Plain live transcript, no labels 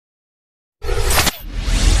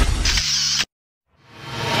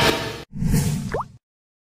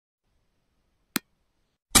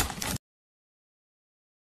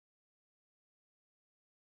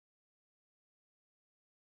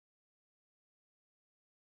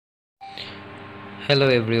Hello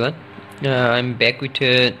everyone, I'm back with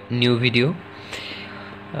a new video.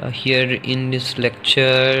 Here in this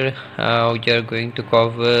lecture we are going to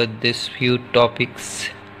cover this few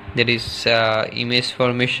topics, that is image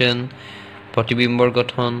formation, প্ৰতিবিম্বৰ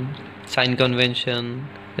গঠন, sign convention,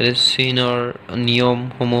 that is scene or নিয়ম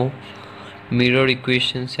সমূহ, mirror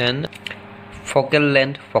equations and focal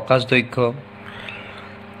length focus দৈৰ্ঘ্য,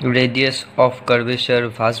 radius of curvature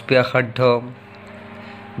ভাঁজ ব্যাসাৰ্ধ,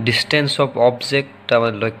 distance of object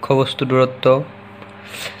আমাৰ লক্ষ্য বস্তু দূৰত্ব,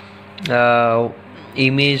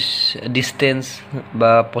 image distance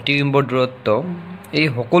বা প্ৰতিবিম্বৰ দূৰত্ব, এই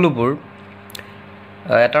সকলোবোৰ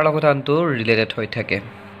এটাৰ লগত আনটো ৰিলেটেড হৈ থাকে,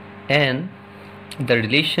 and the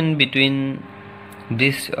relation between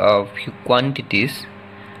these few quantities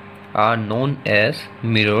are known as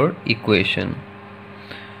mirror equation.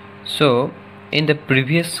 So in the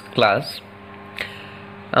previous class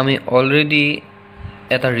আমি already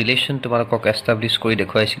এটা রিলেশন তোমালোকক এস্টাবলিশ কৰি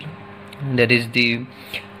দেখুৱাইছিল, that is the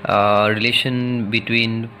relation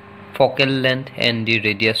between focal length and the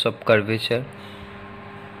radius of curvature.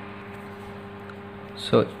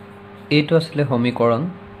 So এইটো আসলে সমীকৰণ,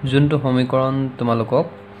 যোনটো সমীকৰণ তোমালোকক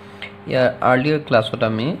ইয়াৰ আৰ্লিয়াৰ ক্লাছত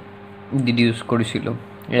আমি ডিডিউস কৰিছিলো,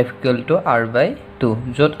 f = r/2,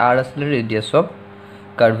 য'ত r আসলে ৰেডিয়াস অফ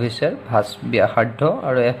কাৰ্ভেচাৰ ভাঁজ ব্যাসাৰ্ধ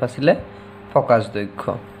আৰু f আসলে ফকাস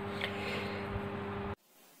দৈৰ্ঘ্য.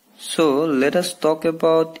 So let us talk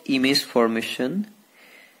about image formation.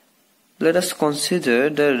 Let us consider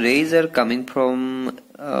the rays are coming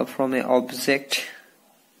from an object.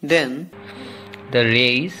 Then the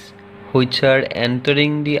rays which are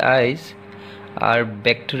entering the eyes are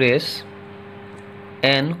vector rays,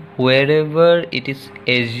 and wherever it is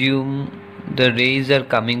assumed the rays are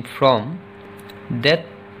coming from, that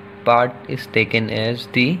part is taken as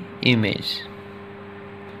the image.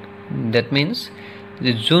 That means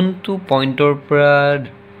যে যোনটো পইণ্টৰ পৰা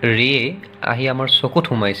ৰে আহি আমাৰ চকুত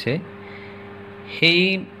সোমাইছে সেই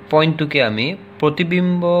পইণ্টটোকে আমি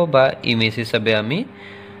প্ৰতিবিম্ব বা ইমেজ হিচাপে আমি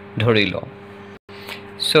ধৰি লওঁ.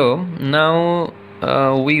 So now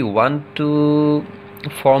we want to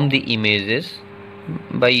form the images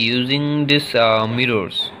by using this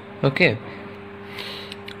mirrors. Okay.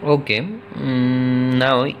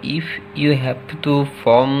 Now if you have to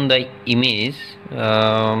form the image,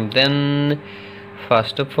 then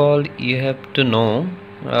first of all you have to know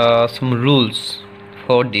some rules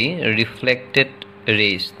for the reflected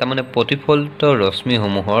rays. তাৰমানে প্ৰতিফলিত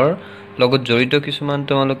ৰশ্মিসমূহৰ লগত জড়িত কিছুমান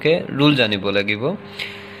তোমালোকে rule জানিব লাগিব,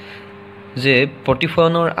 যে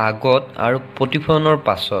প্ৰতিফলনৰ আগত আৰু প্ৰতিফলনৰ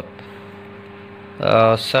পাছত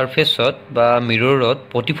সাৰফেসত বা মিৰৰত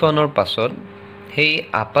প্ৰতিফলনৰ পাছত সেই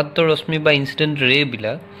আপাত ৰশ্মি বা ইনসিডেন্ট ৰে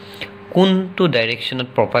বিলাক কোনটো ডাইৰেকশনত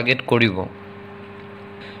প্ৰপাগেট কৰিব.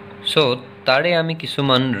 সো তাৰে আমি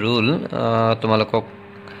কিছুমান ৰুল তোমালোকক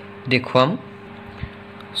দেখুৱাম.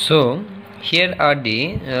 So here are the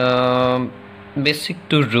basic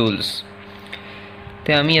two rules. তে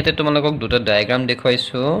আমি ইয়াতে তোমালোকক দুটা diagram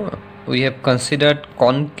দেখুৱাইছো. We have considered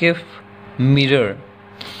concave mirror.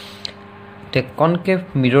 তে concave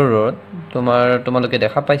mirrorত তোমালোকে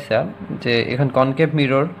দেখা পাইছা যে এখন concave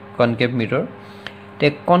mirror. তে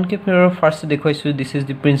concave mirror first দেখুৱাইছো, this is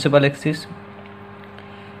the principal axis,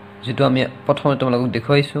 যেটো আমি প্ৰথমে তোমালোকক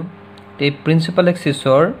দেখুৱাইছো. তে প্ৰিন্সিপাল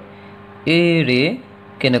এক্সিসৰ এই ৰে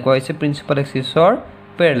কেনেকুৱা হৈছে, প্ৰিন্সিপাল এক্সিসৰ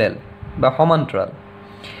প্যাৰেলাল বা সমান্তৰাল.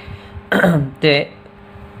 তে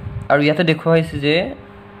আৰু ইয়াতে দেখুৱাইছে যে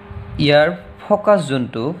ইয়াৰ ফোকাস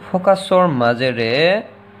যোনটো ফোকাসৰ মাজেৰে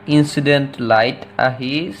ইনসিডেন্ট লাইট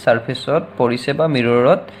আহি সাৰফেসত পৰিছে বা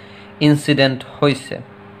মিৰৰত ইনসিডেন্ট হৈছে.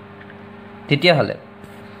 তেতিয়া হলে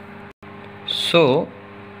so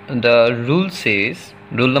the rule says,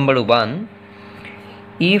 rule number 1,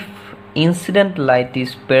 if incident light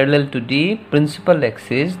is parallel to the principal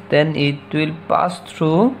axis, then it will pass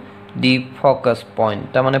through the focus point.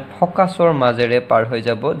 তাৰমানে ফোকাসৰ মাজেৰে পাৰ হৈ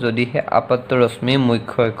যাব যদিহে আপাত ৰশ্মি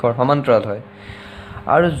মুখ্য অক্ষৰ সমান্তৰাল হয়,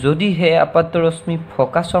 আৰু যদিহে আপাত ৰশ্মি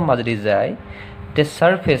ফোকাসৰ মাজেদি যায় তে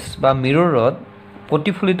সাৰফেস বা মিৰৰত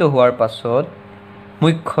প্ৰতিফলিত হোৱাৰ পাছত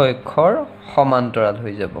মুখ্য অক্ষৰ সমান্তৰাল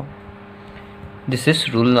হৈ যাব. This is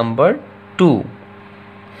rule number 2.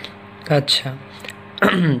 আচ্ছা,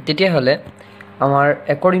 তেতিয়া হলে আমাৰ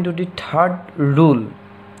according to the third rule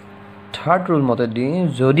মতেদি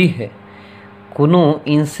যদিহে কোনো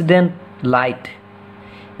incident light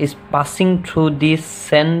is passing through the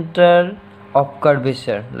center of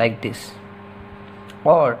curvature like this,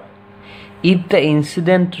 or if the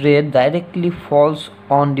incident ray directly falls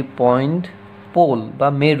on the point pole বা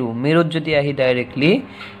মেৰুত যদি আহি directly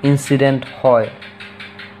incident হয়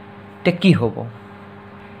তে কি হ'ব.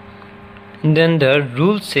 Then the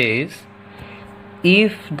rule says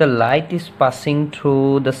if the light is passing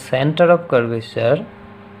through the center of curvature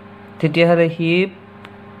তেতিয়াহ'লে হি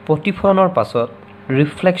প্ৰতিফলনৰ পাছত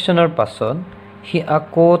ৰিফ্লেকশ্যনৰ পাছত হি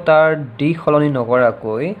আকৌ তাৰ দিশ সলনি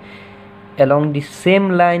নকৰাকৈ along the same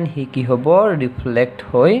line হি কি হ'ব ৰিফ্লেক্ট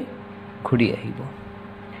হৈ ঘূৰি আহিব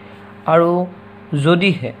আৰু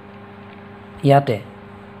যদিহে ইয়াতে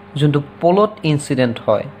যোনটো পলত ইনসিডেন্ট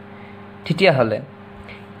হয় তেতিয়াহ'লে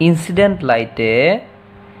ইনসিডেন্ট লাইটে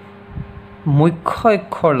মুখ্য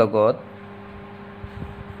অক্ষৰ লগত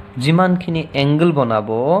যিমানখিনি এংগল বনাব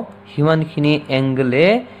হিমানখিনি এংগলে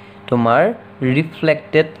তোমাৰ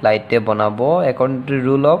ৰিফ্লেক্টেড লাইটে বনাব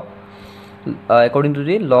according to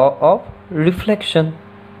the law of reflection.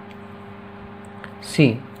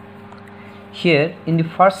 See here in the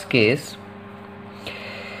first case,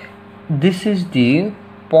 this is the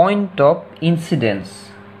point of incidence.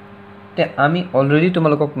 তে আমি অলৰেডি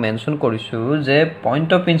তোমালোকক মেনশন কৰিছো যে পইণ্ট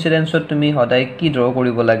অফ ইনসিডেন্সত তুমি সদায় কি ড্ৰ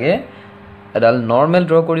কৰিব লাগে এডাল নৰ্মেল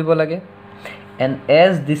ড্ৰ কৰিব লাগে and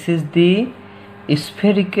as this is the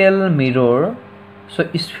spherical mirror, so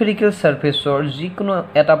spherical surface or যিকোনো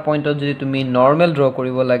এটা পইণ্টত যদি তুমি নৰ্মেল ড্ৰ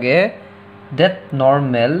কৰিব লাগে that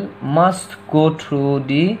normal must go through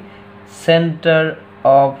the center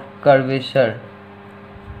of curvature.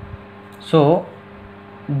 So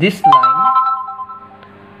this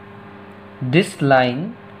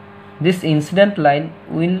incident line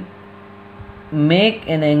will make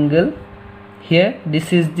an angle here. This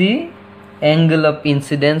is the angle of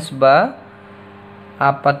incidence বা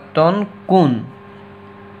আপাতন কোণ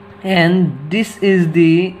and this is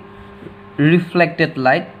the reflected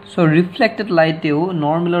light. So reflected light এও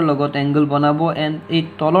নৰ্মেলৰ লগত angle বনাব and এই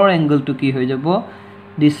তলৰ angle টো কি হৈ যাব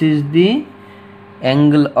this is the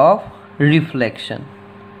angle of reflection.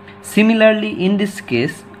 Similarly in this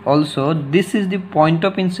case also this is the point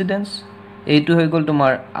of incidence. এইটো হৈ গ'ল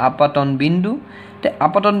তোমাৰ আপাতন বিন্দু তে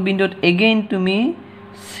আপাতন বিন্দুত again তুমি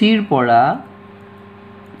সিৰ পৰা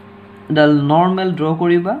ডাল নৰ্মেল ড্ৰ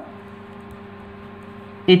কৰিবা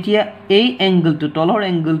এতিয়া এই এংগলটো তলৰ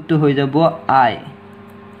এংগলটো হৈ যাব I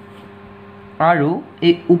আৰু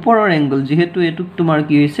এই ওপৰৰ এংগল যেহেতু এটুক তোমাৰ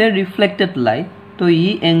কি হৈছে ৰিফ্লেক্টেড লাইট তো ই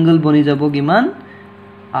এংগল বনি যাব কিমান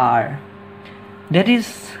R. That is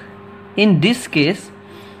in this case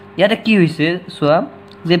ইয়াতে কি হৈছে সোয়া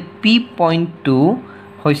যে P point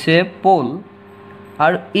 2 হৈছে পোল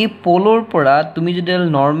আৰু এই পোলৰ পৰা তুমি যদি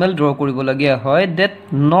নৰ্মেল ড্ৰ কৰিব লগিয়া হয় that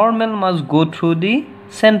normal must go through the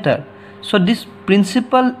center. So this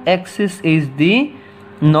principal axis is the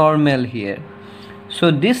normal here. So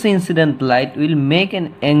this incident light will make an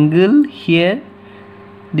angle here.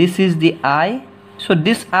 This is the I. So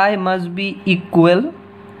this I must be equal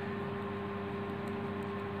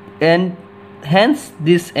and hence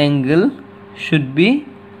this angle should be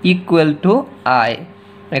equal to I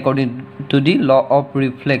according to the law of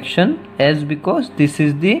reflection as because this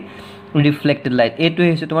is the reflected light. এটো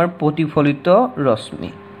হৈছে তোমাৰ প্ৰতিফলিত ৰশ্মি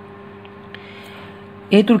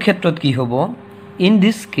এটোৰ ক্ষেত্ৰত কি হ'ব in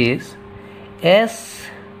this case as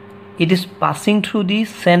it is passing through the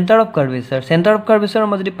center of curvature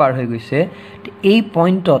Maijdi পাৰ হৈ গৈছে এই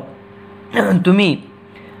পইণ্টত তুমি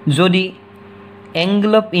যদি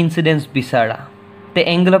angle of incidence বিচাৰা the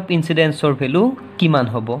angle of incidence or value কিমান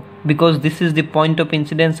হ'ব because this is the point of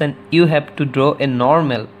incidence and you have to draw a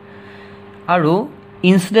normal আৰু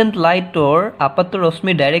incident light or apatur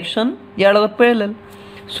rosmi direction ইয়াৰ লগত parallel.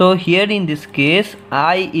 So here in this case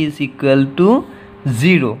I is equal to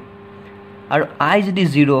 0 আৰু I যদি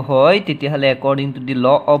 0 হয় তেতিয়াহলে according to the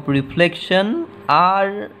law of reflection R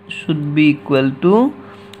should be equal to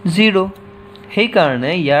 0. সেই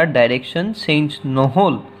কাৰণে ইয়াৰ direction change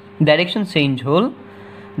নহল direction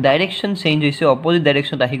change হৈছে opposite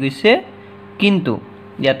ডাইৰেকশনত আহি গৈছে কিন্তু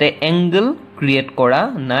ইয়াতে এংগল ক্ৰিয়েট কৰা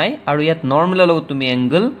নাই আৰু ইয়াত নৰ্মেলৰ লগত তুমি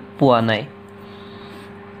এংগল পোৱা নাই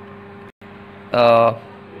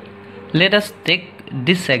let us take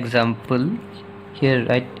this example here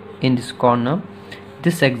right in this corner.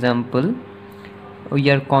 This example we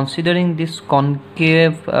are considering this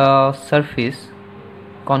concave surface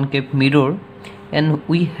concave mirror and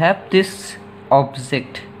we have this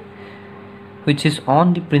object which is on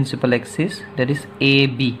the principal axis that is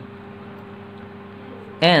AB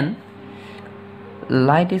and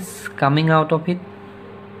light is coming out of it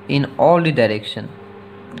in all the direction.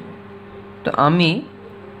 তো আমি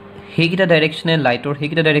হেকিটা ডাইৰেকশনে লাইটৰ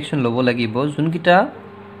হেকিটা direction লব লাগিব যোনকিটা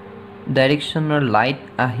ডাইৰেকশনৰ light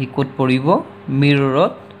আহি coat পৰিব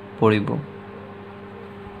মিৰৰত পৰিব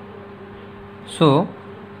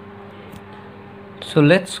so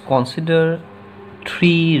let's consider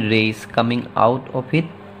 3 rays coming out of it.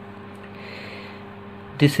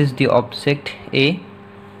 This is the object A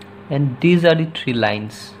and these are the 3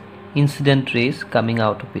 lines, incident rays coming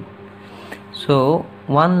out of it. So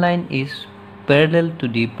one line is parallel to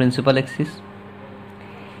the principal axis,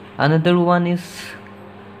 another one is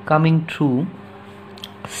coming through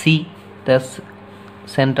C, the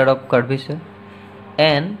center of curvature,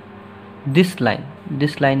 and this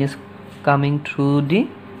line is coming through the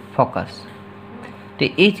focus.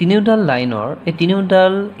 এই তিনিওডাল লাইনৰ এই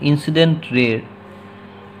তিনিওডাল incident ৰেৰ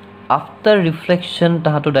after ৰিফ্লেকশন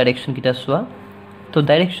তাহাঁতৰ direction কিটা চোৱা। তো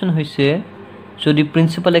direction হৈছে যদি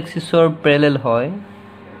principal এক্সিছৰ প্যাৰেলেল হয়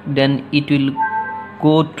then it will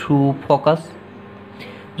go through focus,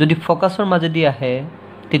 যদি ফকাসৰ মাজেদি আহে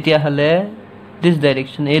তেতিয়া হলে দিস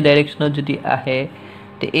ডাইৰেকশন এই ডাইৰেকশনত যদি আহে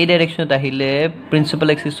তে এই ডাইৰেকশনত আহিলে প্ৰিন্সিপাল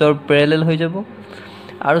এক্সিছৰ প্যাৰেলেল হৈ যাব,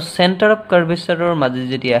 আৰু সেন্টাৰ অফ কাৰ্ভেচাৰৰ মাজে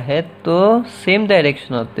যদি আহে তো সেম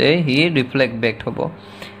ডাইৰেকশনতে হি ৰিফ্লেক্ট বেক হ'ব।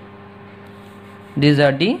 These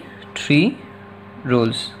are the 3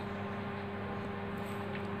 rules.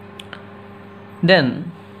 Then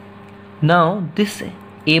now this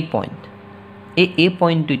A point, A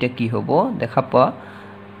point to এটা কি হ'ব দেখা পোৱা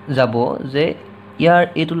যাব যে ইয়াৰ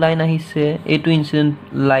এটো লাইন আহিছে, এটো ইনসিডেন্ট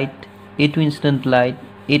লাইট, এটো ইনসিডেন্ট লাইট,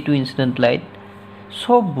 এটো ইনসিডেন্ট লাইট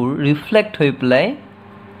সববোৰ ৰিফ্লেক্ট হৈ পেলাই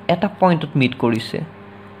এটা পয়েন্টত মিট কৰিছে।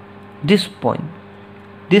 this point,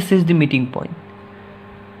 this is the meeting point.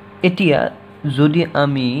 এতিয়া যদি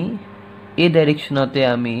আমি এই ডাইৰেকশনতে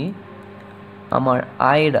আমি আমাৰ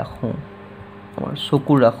আই ৰাখো, আমাৰ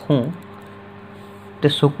চকু ৰাখো, তে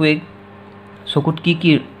চকুত কি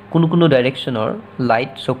কি কোনো ডাইৰেকশনৰ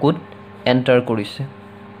লাইট চকুত এন্টাৰ কৰিছে।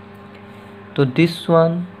 তো this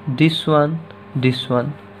one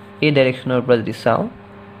এই ডাইৰেকশনৰ পৰা যদি চাও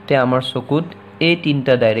তে আমাৰ চকুত এই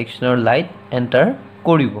তিনটা ডাইৰেকশনৰ লাইট এন্টাৰ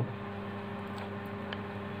কৰিব।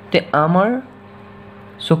 তে আমাৰ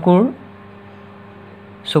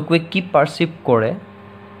চকুৱে কি পাৰসিভ কৰে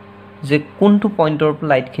যে কোনটো পয়েন্টৰ পৰা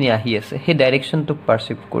লাইটখিনি আহি আছে, সেই ডাইৰেকশনটো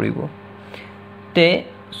পাৰসিভ কৰিব। তে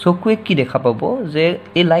চকুৱে কি দেখা পাব যে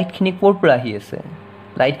এই লাইটখিনি ক'ৰ পৰা আহি আছে,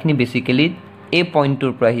 লাইটখিনি বেসিক্যালি এই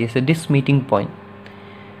পয়েন্টৰ পৰা আহি আছে, দিস মিটিং পয়েন্ট।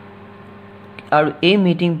 আৰু এই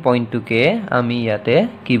মিটিং পয়েন্টটোকে আমি ইয়াতে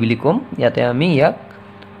কি বুলি কম, ইয়াতে আমি ইয়াক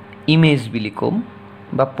ইমেজ বুলি কম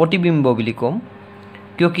বা প্ৰতিবিম্ব বুলি কম,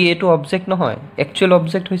 কিয়কি এটো অবজেক্ট নহয়, একচুয়াল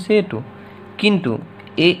অবজেক্ট হৈছে এটো, কিন্তু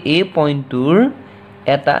এই পয়েন্টটোৰ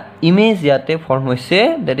এটা ইমেজ ইয়াতে ফৰ্ম হৈছে,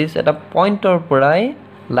 দ্যাট ইজ এটা পয়েন্টৰ পৰাই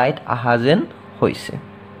লাইট আহা যেন হৈছে।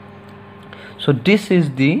 So this is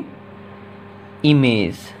the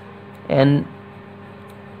image, and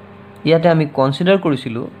ইয়াতে আমি কনসিডাৰ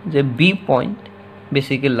কৰিছিলো যে B point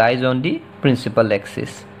basically lies on the principal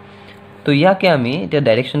axis. তো ইয়াকে আমি এতিয়া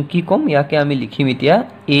ডাইৰেকশন কি কম, ইয়াকে আমি লিখিম এতিয়া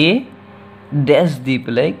এ ড্যাশ দি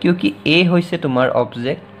পেলাই, কিয়কি এ হৈছে তোমাৰ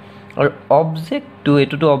অবজেক্ট আৰু অবজেক্টটো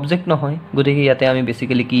এটোটো অবজেক্ট নহয়, গতিকে ইয়াতে আমি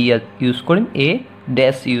বেসিক্যালি কি ইউজ কৰিম, এ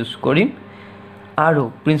ড্যাশ ইউজ কৰিম, আৰু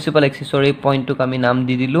প্ৰিন্সিপাল এক্সিছৰ এই পয়েন্টটোক আমি নাম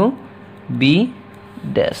দি দিলো B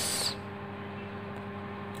dash.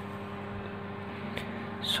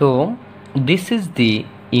 So this is the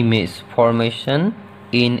image formation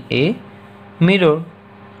in a mirror.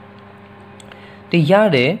 তো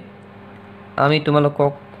ইয়াৰে আমি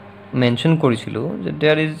তোমালোকক মেনশন কৰিছিলো যে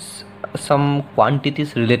there is some quantities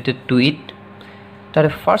related to it. তাৰে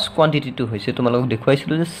ফাৰ্স্ট কোয়ান্টিটিটো হৈছে তোমালোকক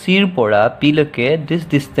দেখুৱাইছিলো যে C ৰ পৰা P লৈকে this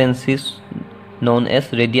distance is known as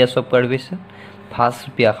radius of curvature, ফাস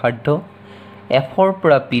ব্যাসাৰ্ধ। F ৰ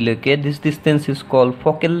পৰা P লৈকে this distance is called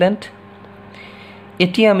focal length.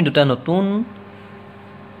 এতিয়া আমি দুটা নতুন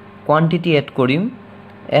কোয়ান্টিটি এড কৰিম,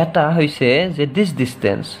 এটা হৈছে যে this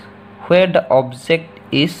distance where the object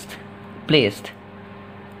is placed,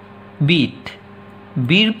 B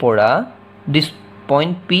ৰ পৰা this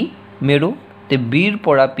point P মেৰু, তে B ৰ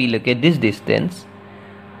পৰা P লৈকে this distance,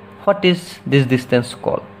 what is this distance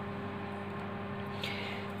called?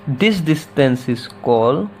 This distance is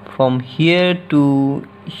called from here to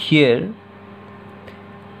here,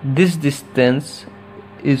 this distance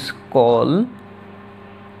is called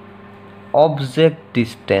object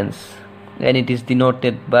distance and it is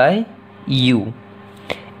denoted by U.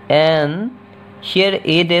 And here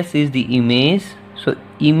A dash is the image, so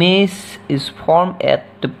image is formed at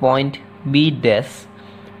the point B dash.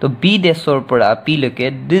 So B dash or pora P look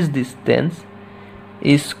at this distance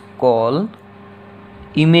is called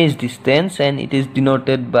image distance and it is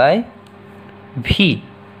denoted by V.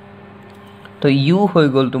 So U hoy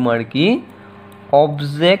gol tumar ki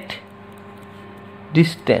object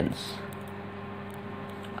distance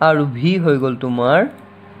aru V hoy gol tumar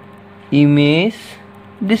image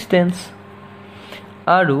distance.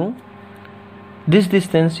 Aru this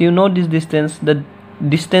distance, you know this distance, the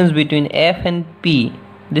distance between F and P,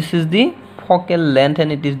 this is the focal length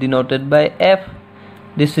and it is denoted by f.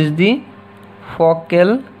 This is the focal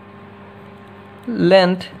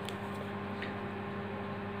length.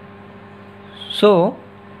 So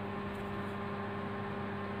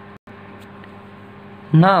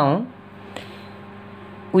now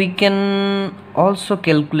we can also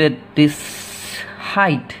calculate this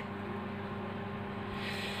height.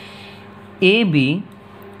 AB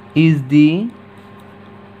is the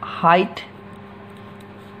height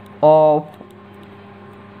of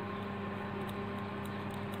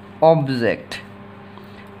object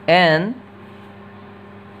and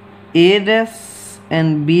A dash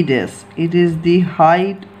and B dash, it is the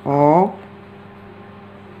height of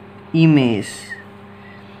image.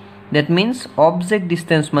 That means object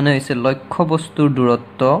distance মানে হইছে লক্ষ্য বস্তুৰ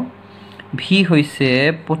দূৰত্ব, V হইছে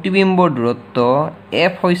প্ৰতিবিম্বৰ দূৰত্ব,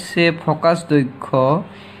 F হইছে focus দৈৰ্ঘ্য,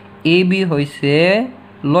 AB হইছে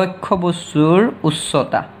লক্ষ্য বস্তুৰ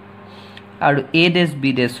উচ্চতা আৰু A dash B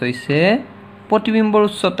dash হইছে প্ৰতিবিম্বৰ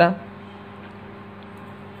উচ্চতা.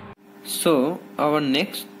 So our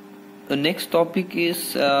next topic is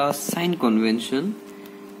sign convention.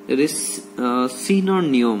 It is sign or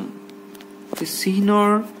নিয়ম. The sign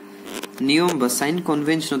or নিয়ম বা sign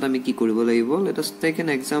convention ত আমি কি কৰিব লাগিব? Let us take an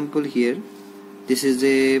example here. This is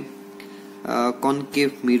a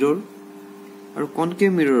concave mirror. আৰু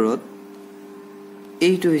concave mirror ত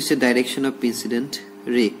এইটো হৈছে direction of incident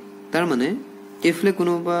ray. তাৰ মানে এফলে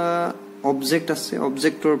কোনোবা object আছে,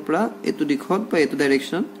 objector পৰা এটো দিশত বা এটো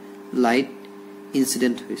direction light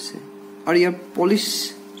incident হৈছে. আৰু ইয়াৰ polish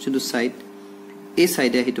যোনটো side, এই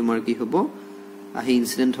side আহি তোমাৰ কি হ'ব? আহি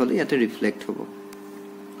incident হলে ইয়াতে reflect হ'ব.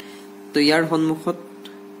 তো ইয়াৰ সন্মুখত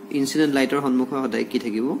incident lighter সন্মুখত সদায় কি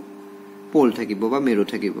থাকিব? pole থাকিব বা mirror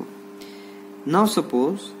থাকিব. Now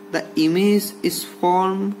suppose the image is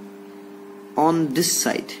formed on this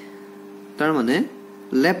side. তাৰ মানে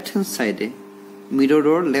left hand side mirror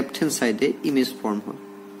or left hand side image form hall.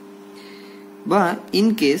 But in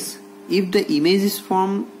case if the image is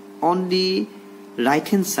formed on the right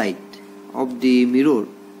hand side of the mirror,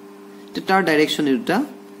 তাৰ direction এটা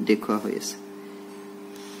দেখুৱা হৈ আছে.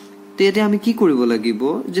 তেতে আমি কি কৰিব লাগিব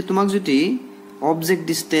যে তোমাক যদি object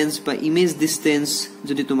distance বা image distance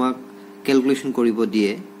যদি তোমাক calculation কৰিব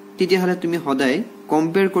দিয়ে, তেতিয়া হলে তুমি সদায়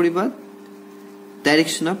compare কৰিবা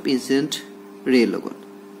direction of incident ray লগত.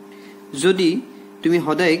 যদি তুমি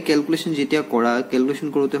সদায় calculation যেতিয়া কৰা, calculation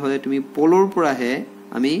কৰোতে হলে তুমি polar পৰাহে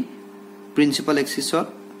আমি principal axis ত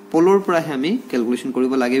polar পৰাহে আমি calculation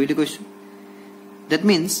কৰিব লাগে বুলি কৈছো. That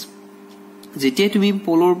means যেতিয়া তুমি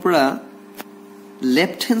polar পৰা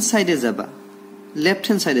left hand side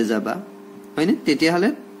যাবা হয়নে, তেতিয়া হলে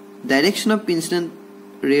direction of incident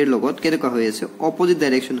ray লগত কেনেকুৱা হৈ আছে? opposite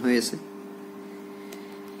direction হৈ আছে.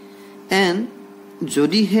 and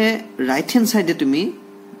যদি হে right hand side তুমি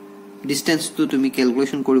distance to তুমি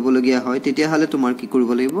calculation কৰিব লগিয়া হয়, তেতিয়া হলে তোমাৰ কি কৰিব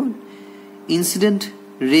লাগিব? incident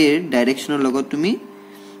ray direction লগত তুমি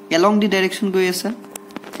along the direction গৈ আছা.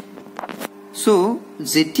 so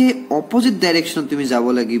যেতিয়া opposite direction তুমি যাব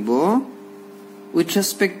লাগিব with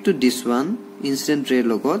respect to this one incident ray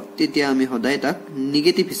লগত, তেতিয়া আমি সদায় তাক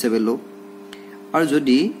negative হিচাপে লও. আৰু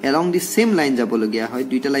যদি along the same line যাব লগিয়া হয়,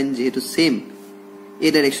 দুইটা লাইন যেহেতু same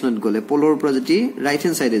এই ডাইৰেকশনত গলে পোলৰ পৰা যদি ৰাইট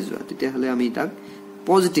হ্যান্ড সাইডে যোৱা, তেতিয়া হলে আমি তাক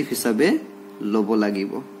পজিটিভ হিচাপে লব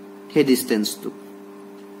লাগিব হে ডিসটেন্সটো.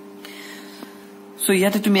 সো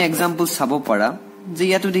ইয়াতে তুমি एग्जांपल চাব পাৰা যে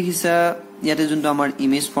ইয়াতে দেখিছা, ইয়াতে যোনটো আমাৰ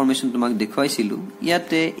ইমেজ ফৰ্মেশন তোমাক দেখুৱাইছিলো,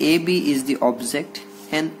 ইয়াতে AB is the object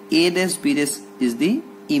and A dash B dash is the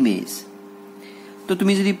image. তো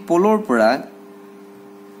তুমি যদি পোলৰ পৰা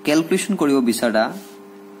ক্যালকুলেশন কৰিব বিচাৰা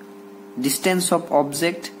distance of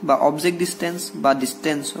object বা object distance বা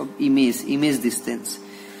distance of image distance,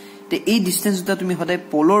 তে এই ডিসটেন্স দুটা তুমি সদায়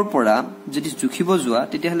পোলৰ পৰা যদি জুখিব যোৱা,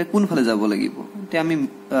 তেতিয়া হলে কোন ফালে যাব লাগিব? তে আমি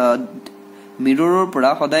মিৰৰৰ পৰা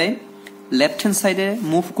সদায় লেফট হ্যান্ড সাইডে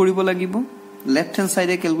মুভ কৰিব লাগিব, লেফট হ্যান্ড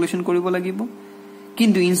সাইডে ক্যালকুলেশন কৰিব লাগিব.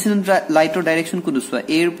 কিন্তু ইনসিডেন্ট লাইটৰ ডাইৰেকশন কোনটো চোৱা?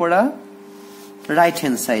 এৰ পৰা ৰাইট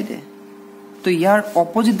হ্যান্ড সাইডে. তো ইয়াৰ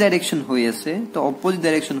অপোজিট ডাইৰেকশন হৈ আছে. তো অপোজিট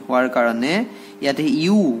ডাইৰেকশন হোৱাৰ কাৰণে ইয়াতে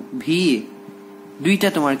ইউ ভি দুইটা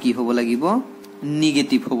তোমাৰ কি হ'ব লাগিব?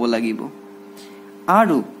 নেগেটিভ হ'ব লাগিব.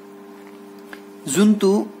 আৰু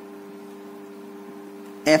যোনটো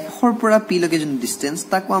এফ ৰ পৰা পি লৈকে যোন ডিসটেন্স,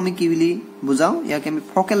 তাকো আমি কি বুলি বুজাও? ইয়াকে আমি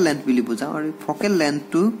ফোকেল লেন্থ বুলি বুজাও. আৰু ফোকেল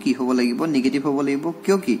লেন্থটো কি হ'ব লাগিব? নেগেটিভ হ'ব লাগিব.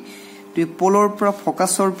 কিয় কি তুমি পোলৰ পৰা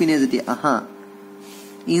ফোকাসৰ পিনে যদি আহা,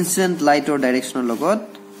 ইনসিডেন্ট লাইটৰ ডাইৰেকশনৰ লগত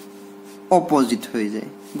অপোজিট হৈ যায়.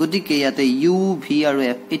 গতিকে ইয়াতে ইউ ভি আৰু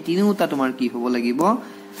এফ এই তিনিটা তোমাৰ কি হ'ব লাগিব?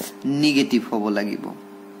 নেগেটিভ হ'ব লাগিব.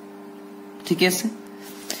 ঠিক আছে?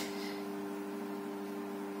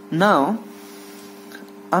 নাও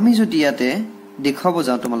আমি যদি ইয়াতে দেখাব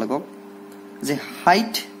যাও তোমালোকক যে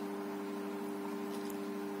হাইট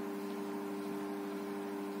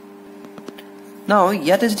নাও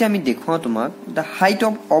ইয়াতে যদি আমি দেখুৱা তোমাক the height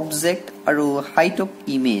of object আৰু height of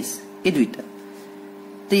image এই দুইটা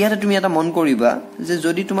তে ইয়াতে তুমি এটা মন কৰিবা যে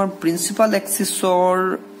যদি তোমাৰ প্ৰিন্সিপাল এক্সিছৰ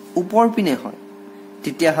ওপৰ পিনে হয়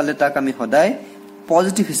তেতিয়া হলে তাক আমি সদায়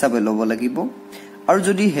পজিটিভ হিচাপে লব লাগিব আৰু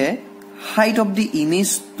যদি হে height of the image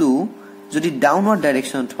to যদি ডাউনৱাৰ্ড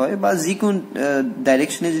ডাইৰেকশনত হয় বা যিকোন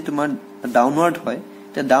ডাইৰেকশনে যি তোমাৰ ডাউনৱাৰ্ড হয়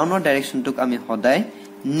তে ডাউনৱাৰ্ড ডাইৰেকশনটোক আমি সদায়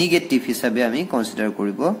নেগেটিভ হিচাপে আমি কনসিডাৰ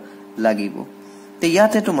কৰিব লাগিব তে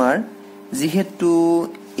ইয়াতে তোমাৰ যেহেতু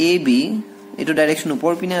এ বি এটো ডাইৰেকশন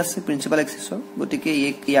ওপৰ পিনে আছে প্ৰিন্সিপাল এক্সিছৰ গতিকে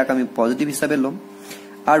ইয়াক আমি পজিটিভ হিচাপে লম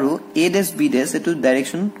আৰু এ ডেশ বি ডেশ এটো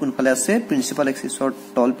ডাইৰেকশন কোনফালে আছে প্ৰিন্সিপাল এক্সিছৰ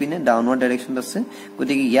তল পিনে ডাউনৱাৰ্ড ডাইৰেকশন আছে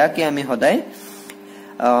গতিকে ইয়াকে আমি সদায়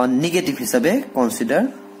নেগেটিভ হিচাপে কনসিডাৰ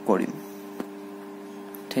কৰিম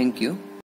থ্যাংক ইউ